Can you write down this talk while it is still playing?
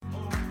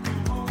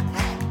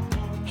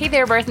Hey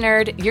there, birth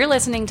nerd. You're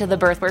listening to the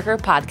Birth Worker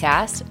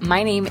Podcast.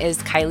 My name is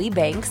Kylie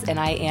Banks, and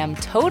I am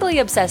totally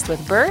obsessed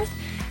with birth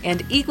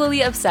and equally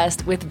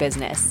obsessed with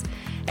business.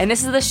 And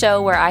this is the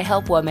show where I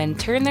help women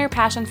turn their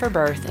passion for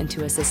birth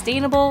into a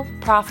sustainable,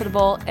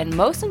 profitable, and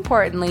most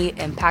importantly,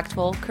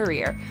 impactful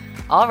career.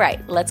 All right,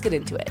 let's get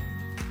into it.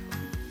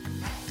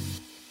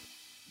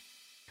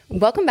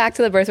 Welcome back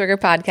to the Birth Worker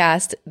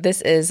Podcast. This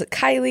is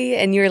Kylie,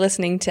 and you're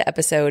listening to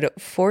episode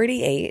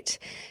 48.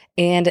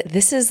 And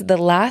this is the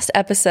last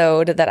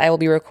episode that I will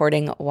be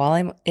recording while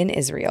I'm in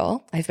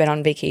Israel. I've been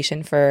on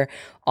vacation for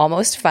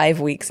almost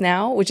 5 weeks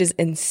now, which is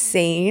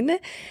insane.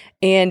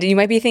 And you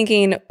might be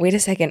thinking, wait a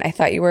second, I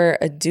thought you were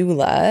a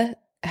doula.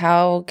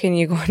 How can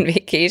you go on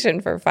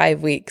vacation for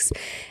 5 weeks?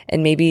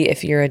 And maybe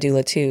if you're a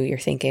doula too, you're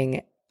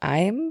thinking,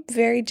 I'm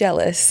very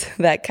jealous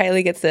that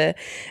Kylie gets to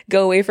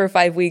go away for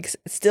 5 weeks,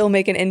 still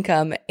make an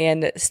income,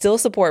 and still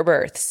support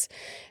births.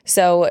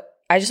 So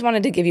I just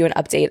wanted to give you an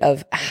update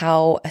of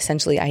how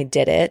essentially I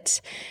did it.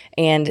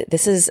 And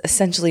this is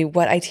essentially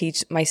what I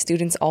teach my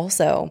students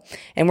also.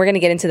 And we're going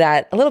to get into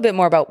that a little bit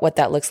more about what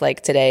that looks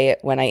like today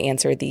when I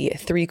answer the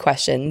 3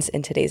 questions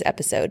in today's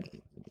episode.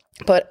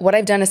 But what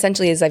I've done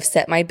essentially is I've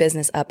set my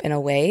business up in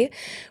a way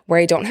where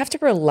I don't have to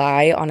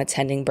rely on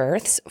attending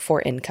births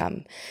for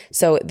income.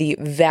 So the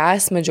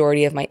vast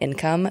majority of my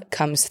income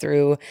comes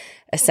through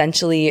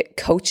essentially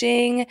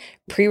coaching,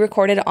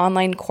 pre-recorded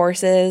online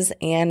courses,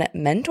 and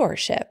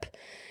mentorship.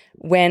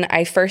 When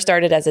I first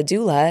started as a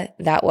doula,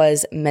 that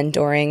was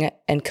mentoring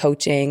and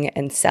coaching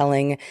and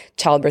selling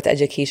childbirth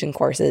education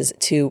courses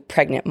to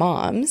pregnant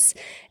moms.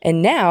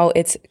 And now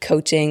it's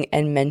coaching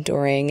and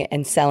mentoring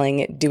and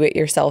selling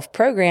do-it-yourself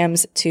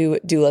programs to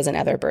doulas and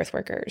other birth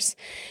workers.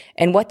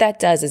 And what that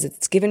does is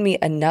it's given me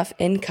enough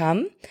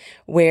income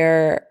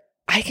where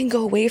I can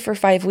go away for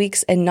 5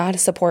 weeks and not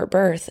support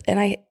birth, and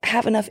I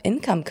have enough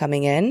income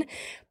coming in.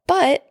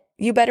 But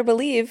you better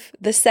believe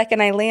the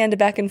second I land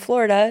back in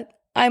Florida,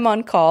 I'm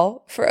on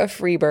call for a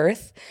free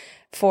birth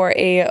for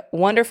a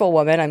wonderful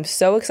woman. I'm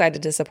so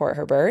excited to support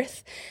her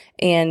birth.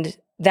 And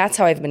that's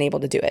how I've been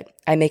able to do it.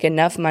 I make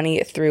enough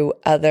money through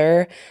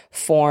other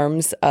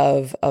forms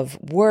of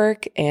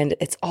work, and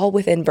it's all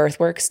within birth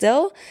work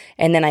still.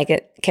 And then I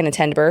can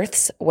attend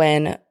births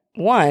when,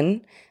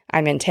 1,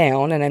 I'm in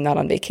town and I'm not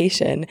on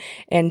vacation,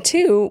 and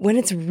 2, when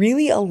it's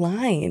really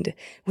aligned.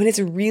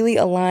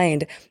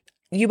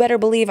 You better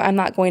believe I'm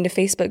not going to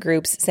Facebook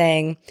groups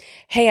saying,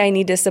 hey, I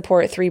need to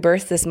support 3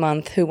 births this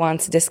month. Who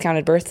wants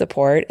discounted birth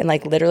support? And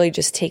literally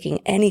just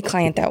taking any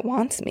client that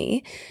wants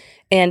me.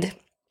 And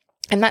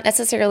I'm not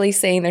necessarily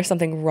saying there's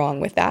something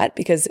wrong with that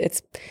because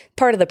it's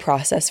part of the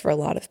process for a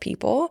lot of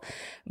people,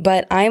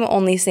 but I'm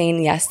only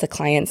saying yes to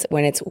clients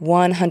when it's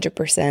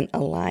 100%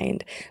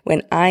 aligned,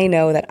 when I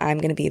know that I'm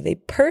going to be the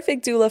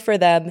perfect doula for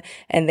them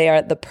and they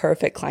are the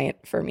perfect client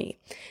for me.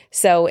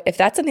 So if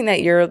that's something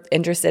that you're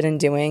interested in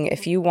doing,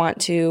 if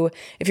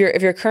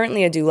you're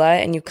currently a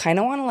doula and you kind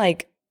of want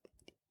to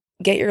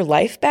get your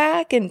life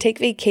back and take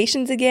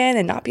vacations again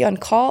and not be on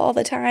call all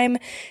the time,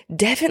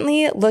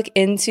 definitely look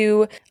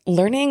into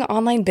learning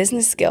online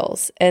business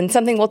skills. And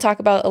something we'll talk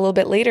about a little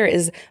bit later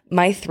is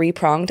my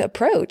 3-pronged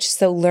approach.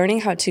 So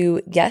learning how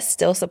to, yes,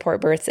 still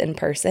support births in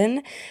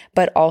person,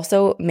 but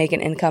also make an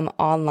income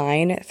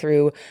online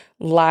through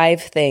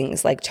live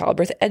things like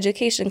childbirth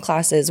education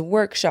classes,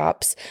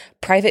 workshops,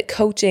 private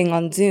coaching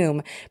on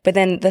Zoom. But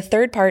then the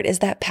third part is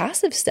that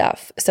passive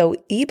stuff. So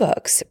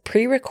ebooks,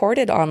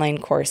 pre-recorded online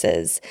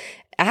courses,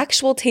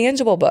 actual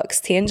tangible books,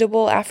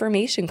 tangible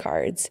affirmation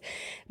cards.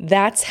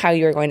 That's how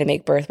you're going to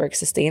make birth work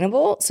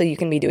sustainable. So you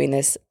can be doing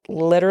this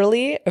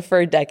literally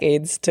for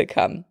decades to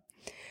come.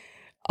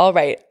 All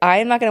right,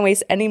 I'm not going to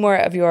waste any more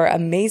of your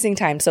amazing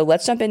time. So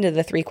let's jump into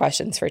the 3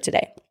 questions for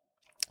today.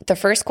 The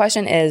first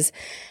question is,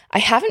 I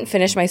haven't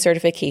finished my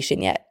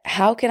certification yet.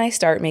 How can I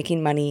start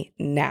making money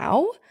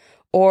now?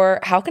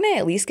 Or how can I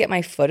at least get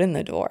my foot in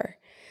the door?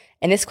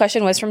 And this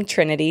question was from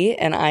Trinity,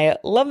 and I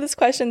love this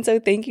question, so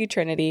thank you,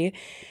 Trinity.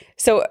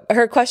 So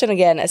her question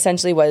again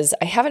essentially was,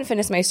 I haven't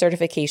finished my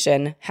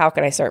certification. How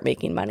can I start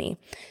making money?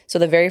 So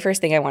the very first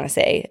thing I want to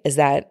say is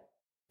that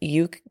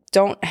you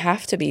don't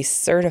have to be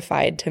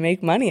certified to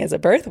make money as a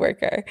birth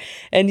worker.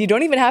 And you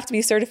don't even have to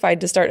be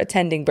certified to start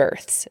attending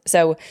births.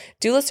 So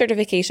doula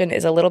certification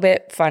is a little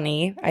bit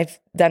funny. I've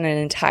done an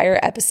entire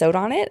episode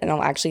on it, and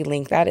I'll actually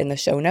link that in the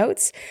show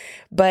notes.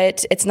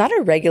 But it's not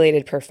a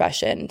regulated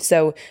profession.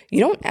 So you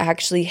don't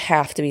actually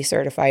have to be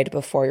certified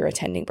before you're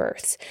attending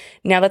births.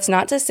 Now, that's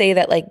not to say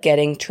that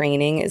getting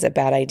training is a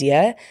bad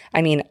idea.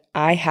 I mean,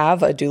 I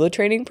have a doula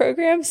training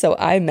program, so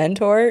I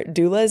mentor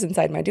doulas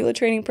inside my doula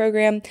training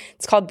program.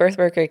 It's called Birth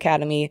Worker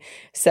Academy.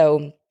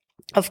 So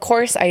of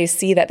course, I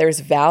see that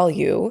there's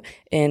value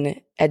in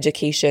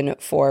education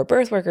for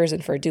birth workers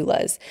and for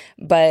doulas,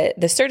 but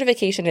the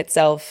certification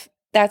itself,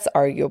 that's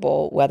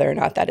arguable whether or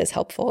not that is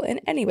helpful in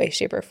any way,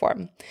 shape, or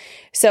form.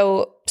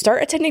 So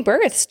start attending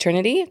births,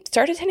 Trinity.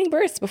 Start attending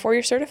births before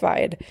you're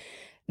certified.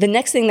 The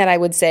next thing that I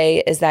would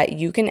say is that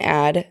you can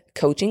add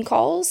coaching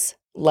calls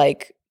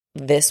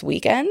this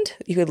weekend.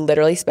 You could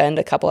literally spend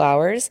a couple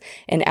hours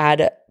and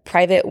add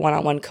private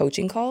one-on-one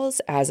coaching calls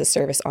as a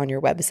service on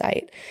your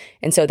website.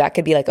 And so that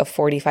could be like a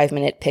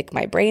 45-minute pick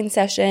my brain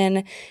session.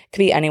 It could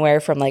be anywhere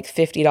from like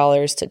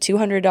 $50 to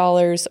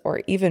 $200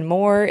 or even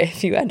more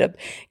if you end up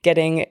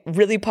getting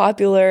really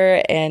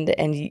popular and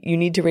you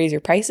need to raise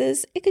your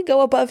prices. It could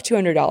go above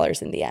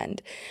 $200 in the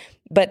end.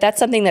 But that's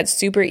something that's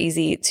super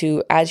easy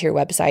to add to your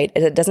website.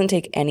 It doesn't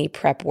take any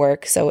prep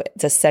work. So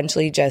it's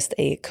essentially just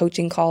a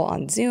coaching call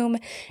on Zoom.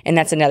 And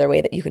that's another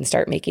way that you can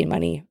start making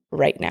money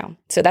right now.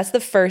 So that's the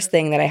first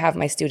thing that I have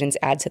my students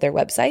add to their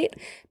website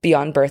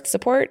beyond birth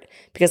support.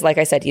 Because like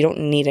I said, you don't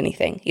need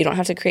anything. You don't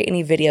have to create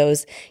any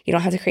videos. You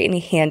don't have to create any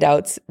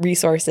handouts,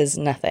 resources,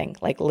 nothing.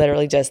 Like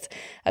literally just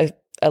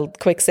a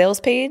quick sales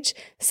page,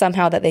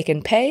 somehow that they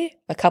can pay,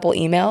 a couple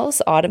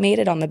emails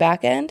automated on the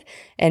back end,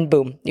 and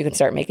boom, you can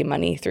start making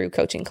money through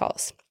coaching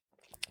calls.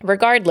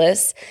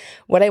 Regardless,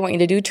 what I want you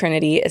to do,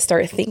 Trinity, is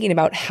start thinking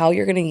about how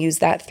you're going to use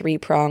that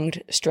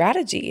three-pronged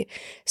strategy.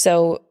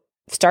 So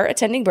start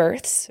attending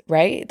births,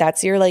 right?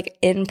 That's your like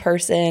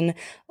in-person,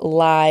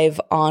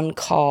 live,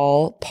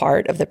 on-call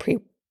part of the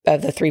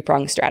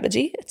three-pronged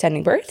strategy,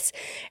 attending births.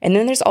 And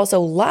then there's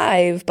also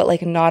live, but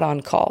like not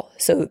on call.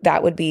 So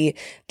that would be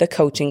the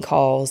coaching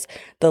calls,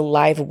 the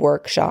live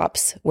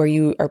workshops where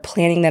you are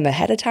planning them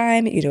ahead of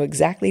time. You know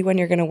exactly when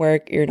you're going to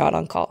work. You're not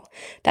on call.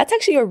 That's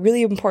actually a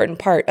really important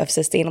part of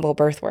sustainable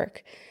birth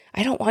work.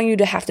 I don't want you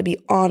to have to be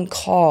on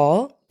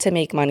call to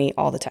make money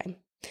all the time.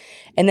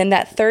 And then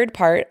that third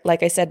part,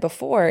 like I said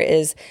before,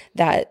 is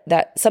that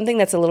something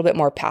that's a little bit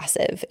more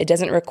passive. It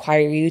doesn't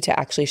require you to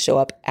actually show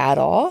up at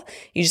all.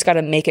 You just got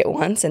to make it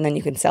once and then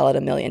you can sell it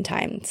 1,000,000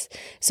 times.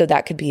 So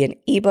that could be an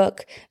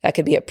ebook. That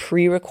could be a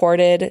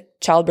pre-recorded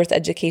childbirth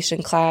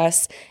education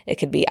class. It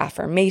could be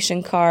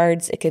affirmation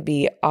cards. It could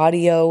be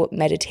audio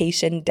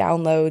meditation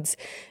downloads.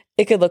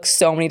 It could look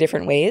so many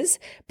different ways,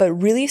 but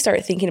really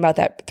start thinking about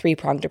that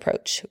three-pronged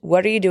approach.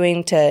 What are you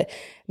doing to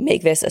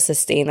make this a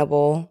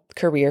sustainable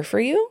career for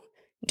you?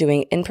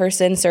 Doing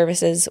in-person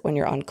services when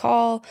you're on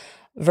call,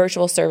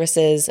 virtual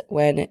services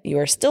when you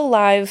are still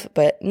live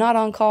but not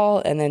on call,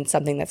 and then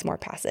something that's more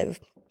passive.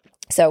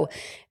 So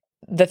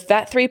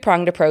that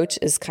three-pronged approach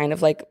is kind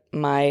of like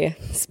my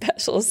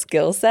special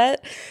skill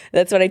set.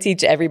 That's what I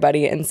teach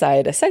everybody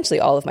inside essentially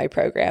all of my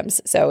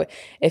programs. So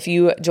if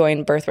you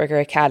join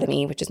Birthworker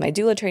Academy, which is my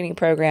doula training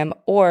program,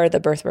 or the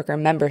Birthworker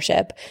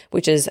membership,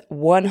 which is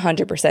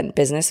 100%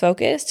 business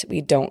focused, we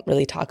don't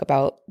really talk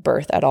about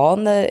birth at all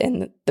in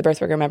the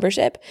Birthworker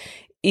membership.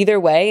 Either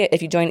way,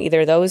 if you join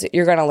either of those,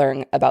 you're going to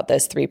learn about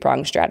this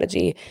three-pronged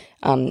strategy,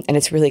 and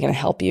it's really going to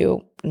help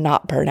you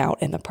not burn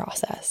out in the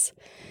process.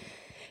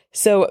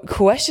 So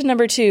question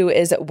number 2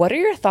 is, what are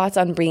your thoughts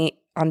on being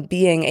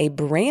a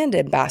brand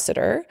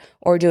ambassador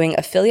or doing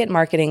affiliate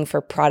marketing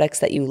for products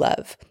that you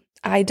love?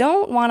 I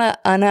don't want to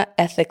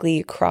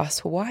unethically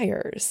cross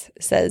wires,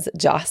 says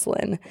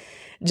Jocelyn.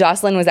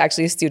 Jocelyn was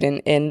actually a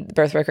student in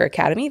Birthworker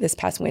Academy this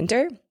past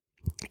winter.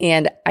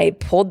 And I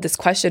pulled this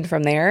question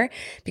from there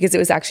because it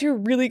was actually a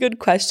really good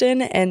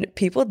question and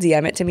people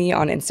DM it to me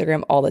on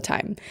Instagram all the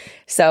time.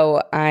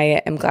 So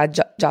I am glad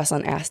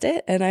Jocelyn asked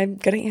it and I'm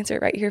going to answer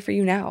it right here for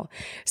you now.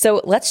 So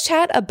let's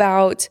chat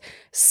about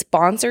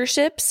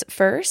sponsorships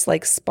first,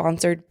 like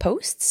sponsored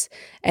posts.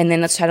 And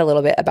then let's chat a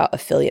little bit about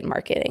affiliate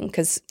marketing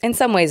because in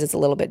some ways it's a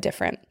little bit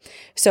different.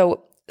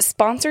 So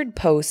sponsored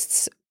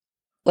posts,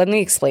 let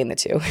me explain the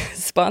two.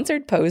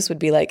 Sponsored posts would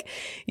be like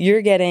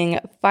you're getting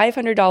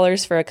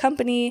 $500 for a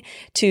company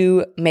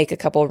to make a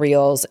couple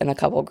reels and a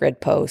couple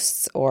grid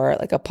posts or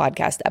like a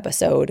podcast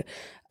episode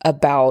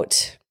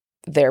about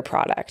their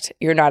product.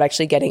 You're not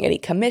actually getting any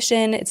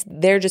commission.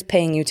 They're just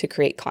paying you to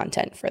create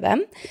content for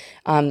them.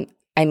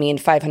 I mean,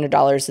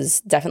 $500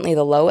 is definitely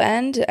the low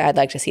end. I'd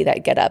like to see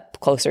that get up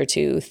closer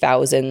to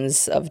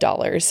thousands of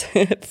dollars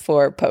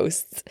for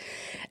posts.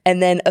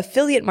 And then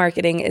affiliate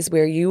marketing is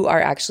where you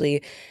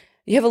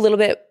have a little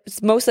bit,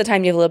 most of the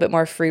time you have a little bit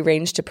more free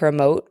range to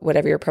promote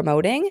whatever you're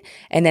promoting.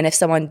 And then if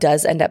someone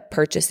does end up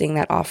purchasing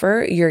that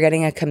offer, you're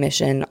getting a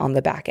commission on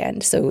the back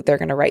end. So they're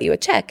going to write you a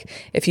check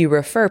if you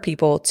refer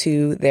people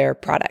to their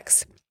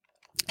products.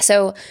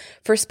 So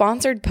for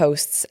sponsored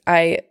posts,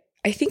 I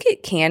think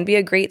it can be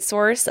a great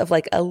source of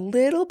like a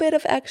little bit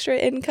of extra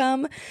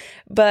income.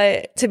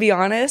 But to be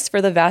honest,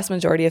 for the vast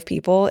majority of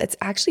people, it's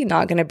actually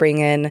not going to bring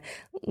in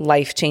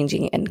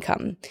life-changing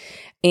income.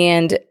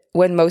 And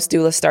when most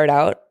doulas start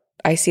out,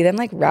 I see them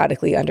like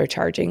radically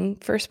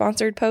undercharging for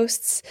sponsored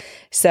posts.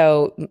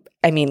 So,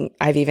 I mean,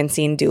 I've even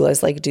seen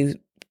doulas like do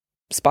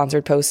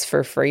sponsored posts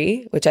for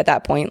free, which at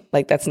that point,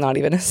 like that's not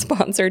even a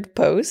sponsored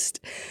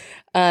post,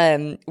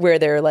 where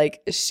they're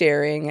like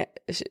sharing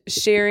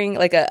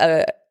like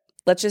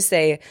let's just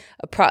say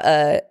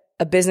a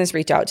business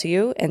reach out to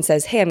you and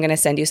says, hey, I'm going to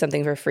send you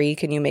something for free.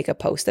 Can you make a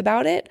post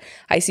about it?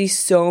 I see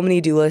so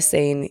many doulas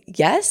saying,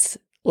 yes,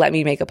 let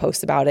me make a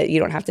post about it. You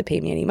don't have to pay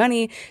me any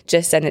money.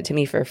 Just send it to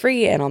me for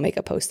free and I'll make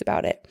a post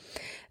about it.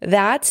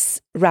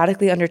 That's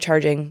radically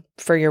undercharging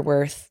for your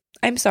worth.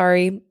 I'm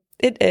sorry.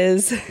 It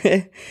is.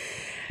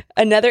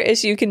 Another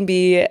issue can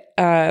be,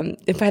 and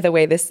by the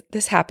way,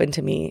 this happened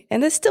to me,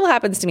 and this still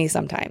happens to me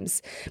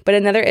sometimes, but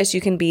another issue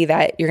can be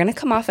that you're going to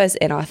come off as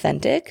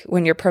inauthentic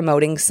when you're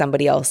promoting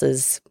somebody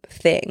else's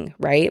thing,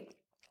 right?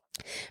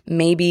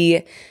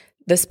 Maybe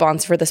the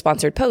sponsor for the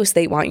sponsored post,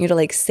 they want you to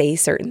like say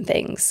certain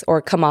things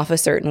or come off a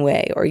certain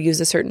way or use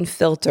a certain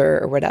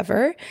filter or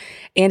whatever.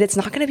 And it's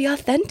not going to be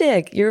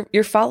authentic.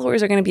 Your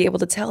followers are going to be able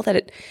to tell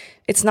that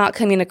it's not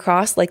coming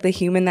across like the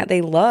human that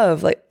they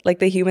love, like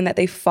the human that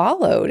they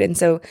followed. And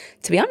so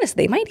to be honest,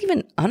 they might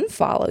even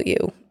unfollow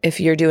you if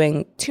you're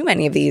doing too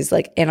many of these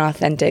like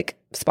inauthentic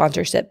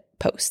sponsorship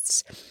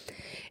posts.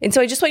 And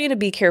so I just want you to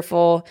be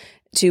careful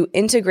to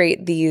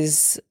integrate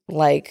these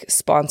like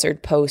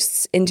sponsored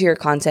posts into your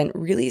content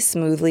really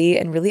smoothly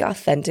and really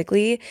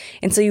authentically.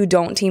 And so you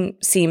don't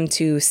seem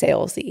too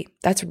salesy.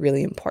 That's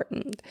really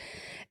important.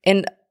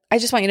 And I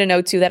just want you to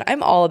know too that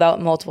I'm all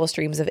about multiple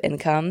streams of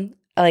income.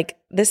 Like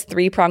this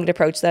 3-pronged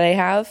approach that I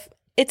have,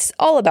 it's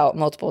all about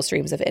multiple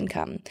streams of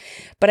income.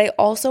 But I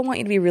also want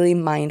you to be really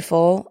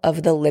mindful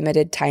of the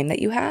limited time that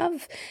you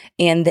have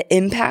and the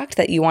impact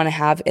that you want to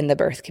have in the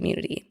birth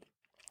community.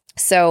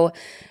 So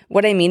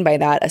what I mean by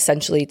that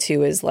essentially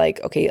too is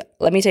like, okay,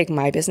 let me take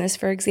my business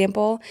for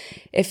example.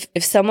 If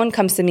someone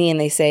comes to me and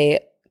they say,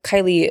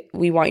 Kylie,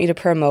 we want you to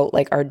promote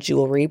like our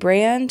jewelry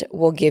brand,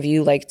 we'll give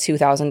you like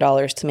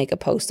 $2,000 to make a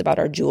post about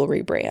our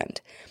jewelry brand.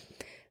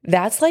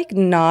 That's like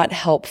not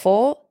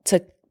helpful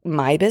to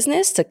my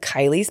business, to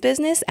Kylie's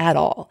business at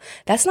all.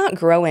 That's not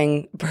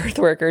growing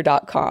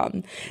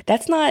birthworker.com.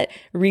 That's not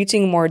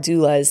reaching more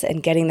doulas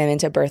and getting them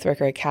into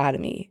Birthworker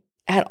Academy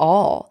at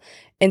all.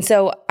 And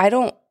so I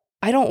don't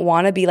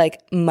want to be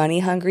like money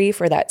hungry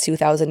for that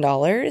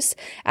 $2,000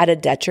 at a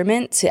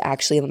detriment to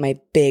actually my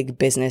big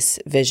business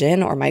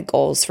vision or my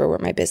goals for where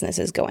my business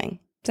is going.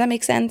 Does that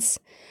make sense?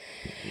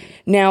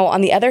 Now,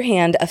 on the other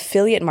hand,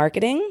 affiliate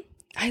marketing,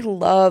 I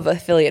love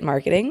affiliate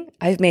marketing.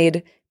 I've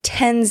made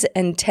tens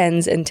and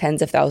tens and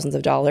tens of thousands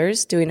of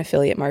dollars doing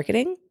affiliate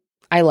marketing.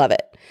 I love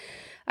it.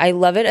 I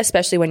love it,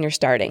 especially when you're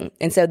starting.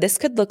 And so this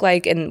could look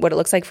like, and what it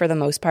looks like for the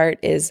most part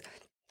is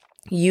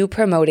you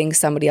promoting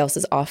somebody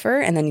else's offer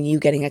and then you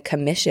getting a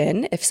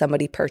commission if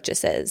somebody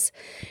purchases.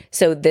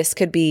 So this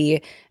could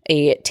be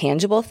a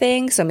tangible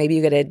thing. So maybe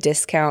you get a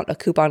discount, a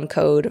coupon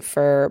code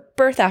for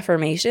birth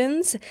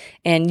affirmations,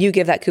 and you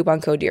give that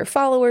coupon code to your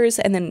followers.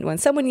 And then when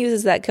someone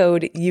uses that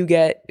code, you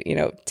get,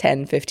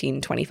 10,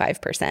 15,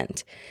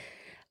 25%.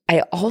 I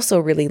also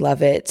really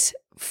love it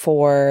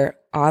for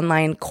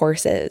online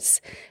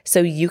courses.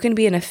 So you can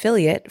be an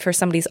affiliate for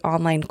somebody's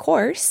online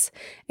course.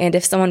 And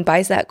if someone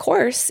buys that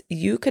course,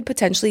 you could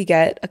potentially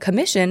get a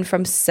commission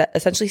from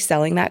essentially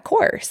selling that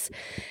course.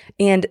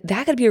 And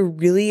that could be a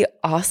really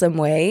awesome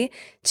way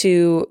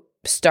to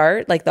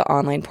start like the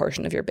online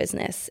portion of your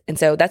business. And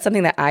so that's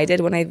something that I did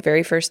when I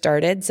very first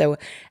started. So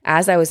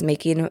as I was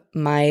making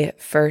my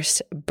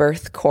first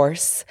birth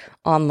course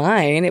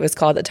online, it was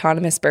called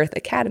Autonomous Birth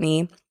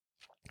Academy.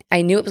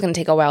 I knew it was going to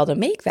take a while to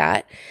make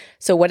that.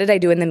 So what did I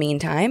do in the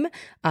meantime?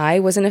 I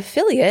was an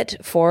affiliate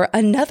for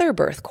another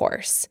birth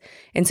course.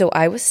 And so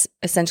I was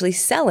essentially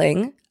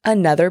selling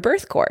another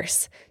birth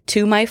course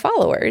to my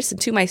followers,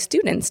 to my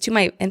students, to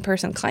my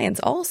in-person clients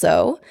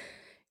also,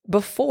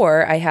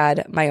 before I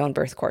had my own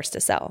birth course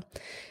to sell.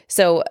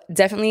 So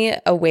definitely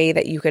a way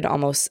that you could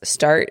almost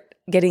start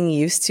getting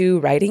used to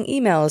writing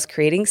emails,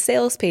 creating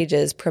sales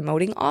pages,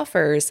 promoting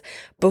offers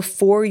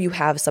before you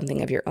have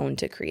something of your own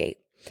to create.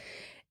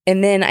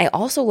 And then I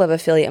also love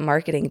affiliate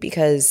marketing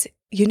because,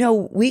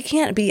 we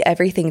can't be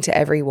everything to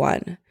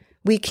everyone.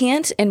 We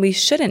can't and we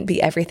shouldn't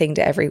be everything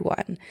to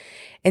everyone.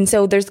 And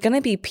so there's going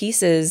to be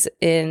pieces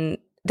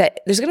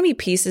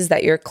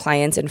that your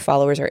clients and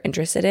followers are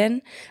interested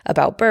in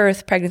about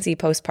birth, pregnancy,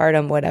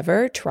 postpartum,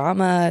 whatever,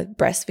 trauma,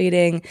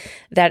 breastfeeding,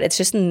 that it's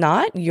just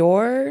not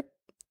your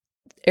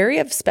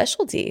area of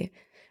specialty,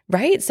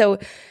 right? So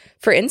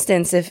for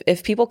instance,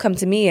 if people come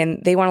to me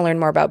and they want to learn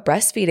more about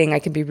breastfeeding, I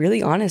can be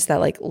really honest that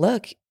like,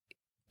 look,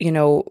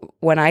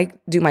 when I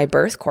do my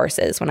birth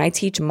courses, when I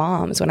teach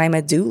moms, when I'm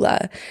a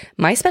doula,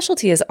 my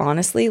specialty is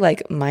honestly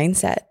like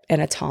mindset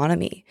and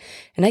autonomy.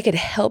 And I could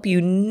help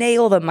you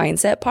nail the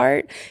mindset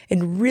part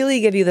and really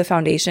give you the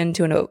foundation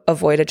to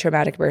avoid a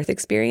traumatic birth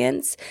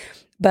experience.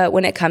 But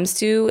when it comes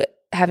to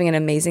having an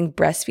amazing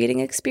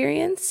breastfeeding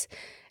experience,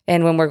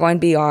 and when we're going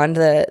beyond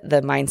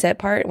the mindset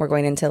part, and we're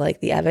going into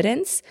like the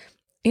evidence,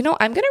 I'm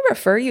going to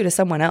refer you to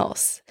someone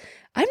else.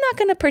 I'm not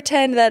going to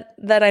pretend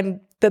that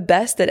I'm the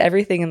best at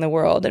everything in the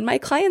world, and my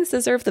clients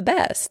deserve the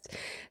best.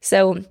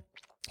 So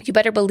you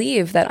better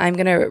believe that I'm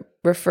going to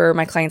refer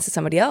my clients to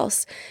somebody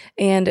else.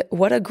 And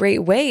what a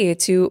great way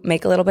to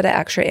make a little bit of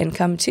extra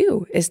income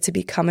too is to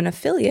become an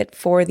affiliate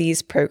for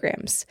these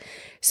programs.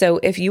 So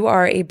if you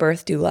are a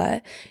birth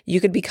doula, you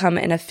could become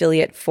an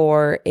affiliate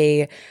for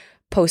a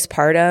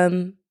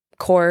postpartum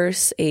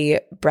course, a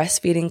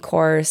breastfeeding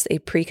course, a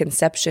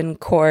preconception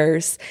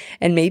course,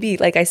 and maybe,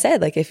 like I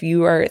said, like if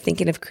you are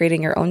thinking of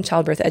creating your own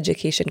childbirth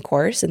education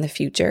course in the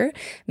future,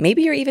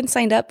 maybe you're even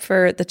signed up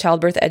for the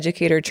childbirth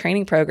educator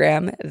training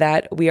program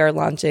that we are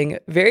launching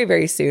very,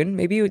 very soon.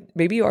 Maybe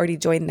you already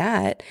joined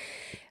that,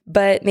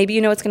 but maybe you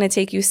know it's going to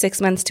take you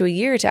 6 months to a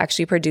year to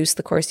actually produce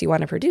the course you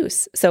want to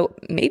produce. So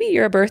maybe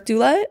you're a birth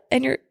doula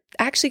and you're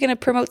actually going to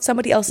promote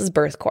somebody else's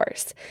birth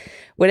course.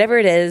 Whatever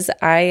it is,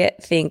 I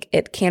think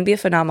it can be a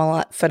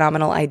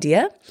phenomenal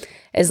idea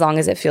as long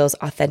as it feels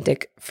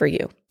authentic for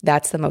you.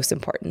 That's the most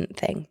important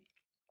thing.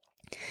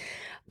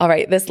 All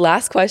right, this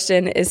last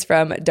question is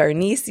from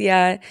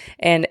Darnicia,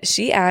 and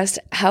she asked,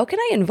 how can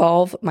I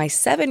involve my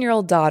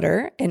 7-year-old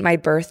daughter in my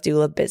birth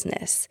doula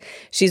business?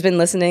 She's been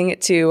listening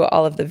to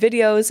all of the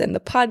videos and the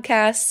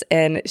podcasts,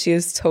 and she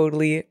is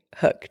totally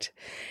hooked.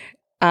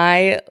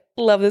 I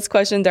love this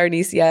question,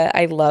 Darnicia.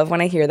 I love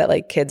when I hear that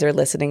like kids are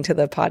listening to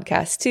the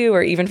podcast too,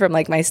 or even from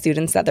like my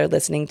students that they're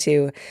listening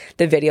to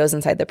the videos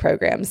inside the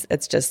programs.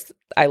 It's just,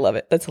 I love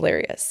it. That's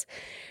hilarious.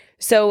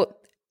 So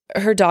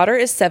her daughter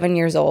is 7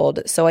 years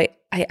old. So I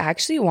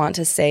actually want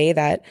to say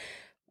that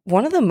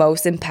one of the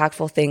most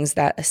impactful things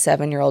that a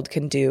 7-year-old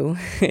can do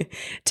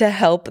to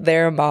help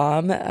their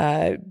mom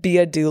be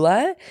a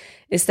doula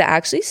is to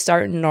actually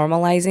start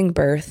normalizing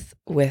birth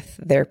with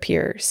their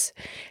peers.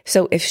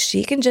 So if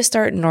she can just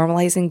start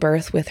normalizing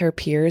birth with her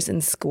peers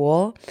in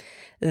school,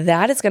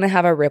 that is going to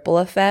have a ripple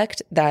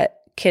effect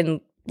that can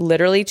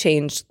literally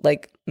change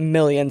like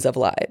millions of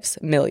lives,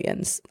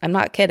 millions. I'm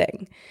not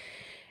kidding.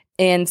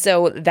 And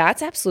so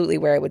that's absolutely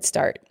where I would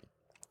start.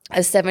 A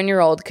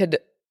 7-year-old could,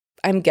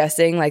 I'm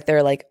guessing, like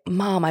they're like,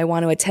 Mom, I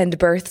want to attend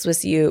births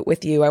with you.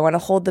 I want to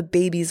hold the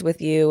babies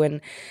with you.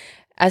 And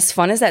as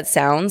fun as that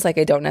sounds, like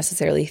I don't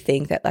necessarily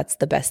think that that's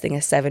the best thing a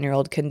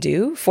 7-year-old can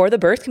do for the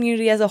birth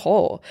community as a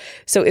whole.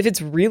 So if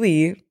it's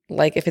really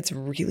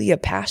a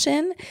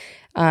passion,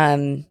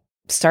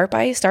 start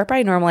by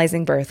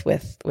normalizing birth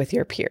with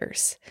your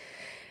peers.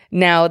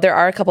 Now, there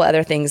are a couple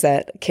other things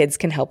that kids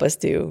can help us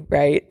do,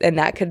 right? And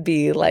that could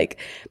be like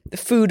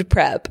food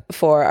prep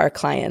for our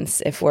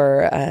clients if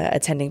we're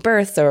attending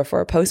births or if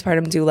we're a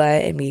postpartum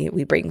doula and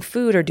we bring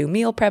food or do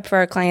meal prep for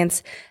our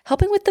clients,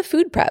 helping with the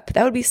food prep.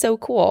 That would be so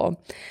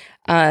cool.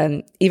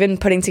 Even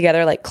putting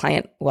together like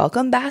client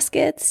welcome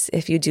baskets.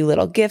 If you do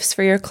little gifts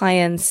for your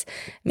clients,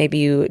 maybe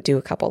you do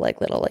a couple like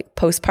little like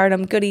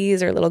postpartum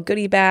goodies or a little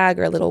goodie bag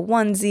or a little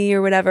onesie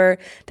or whatever.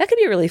 That could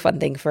be a really fun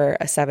thing for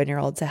a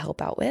 7-year-old to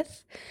help out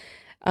with.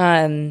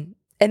 And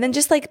then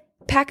just like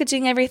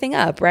packaging everything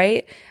up,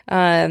 right?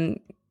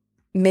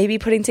 Maybe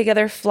putting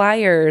together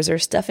flyers or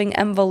stuffing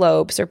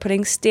envelopes or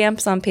putting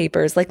stamps on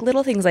papers, like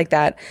little things like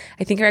that,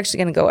 I think are actually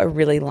going to go a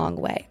really long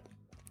way.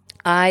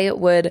 I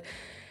would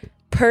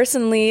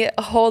personally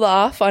hold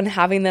off on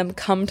having them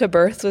come to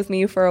births with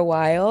me for a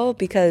while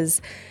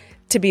because,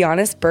 to be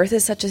honest, birth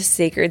is such a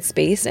sacred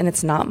space and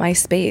it's not my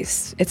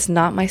space. It's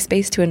not my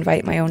space to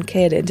invite my own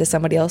kid into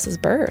somebody else's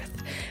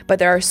birth. But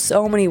there are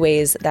so many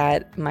ways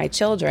that my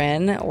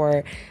children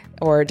or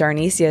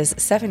Darnicia's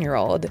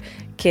 7-year-old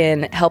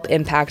can help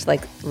impact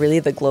like really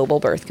the global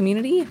birth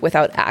community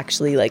without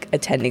actually like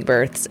attending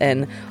births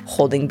and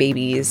holding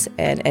babies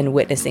and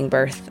witnessing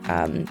birth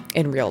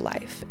in real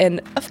life. And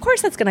of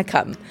course that's going to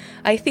come.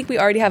 I think we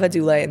already have a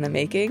doula in the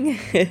making,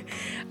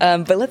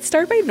 but let's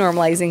start by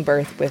normalizing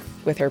birth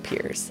with her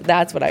peers.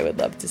 That's what I would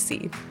love to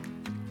see.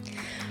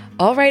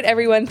 All right,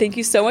 everyone. Thank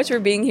you so much for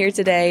being here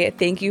today.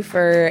 Thank you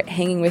for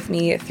hanging with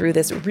me through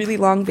this really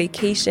long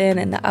vacation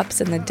and the ups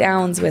and the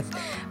downs with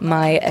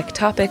my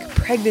ectopic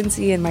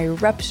pregnancy and my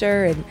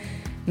rupture. And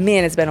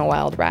man, it's been a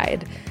wild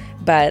ride.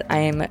 But I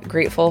am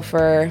grateful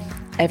for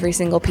every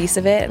single piece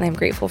of it. And I'm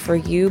grateful for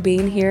you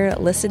being here,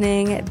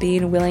 listening,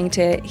 being willing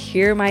to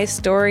hear my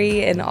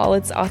story in all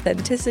its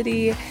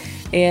authenticity,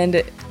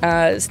 and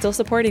still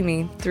supporting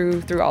me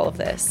through all of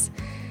this.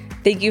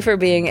 Thank you for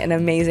being an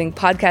amazing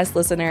podcast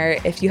listener.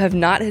 If you have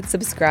not hit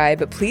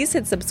subscribe, please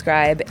hit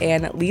subscribe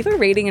and leave a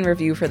rating and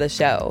review for the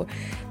show.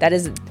 That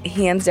is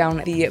hands down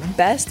the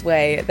best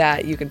way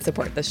that you can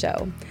support the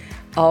show.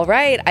 All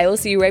right, I will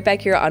see you right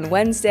back here on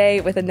Wednesday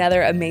with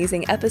another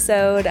amazing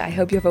episode. I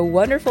hope you have a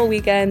wonderful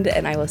weekend,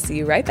 and I will see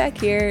you right back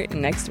here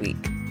next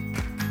week.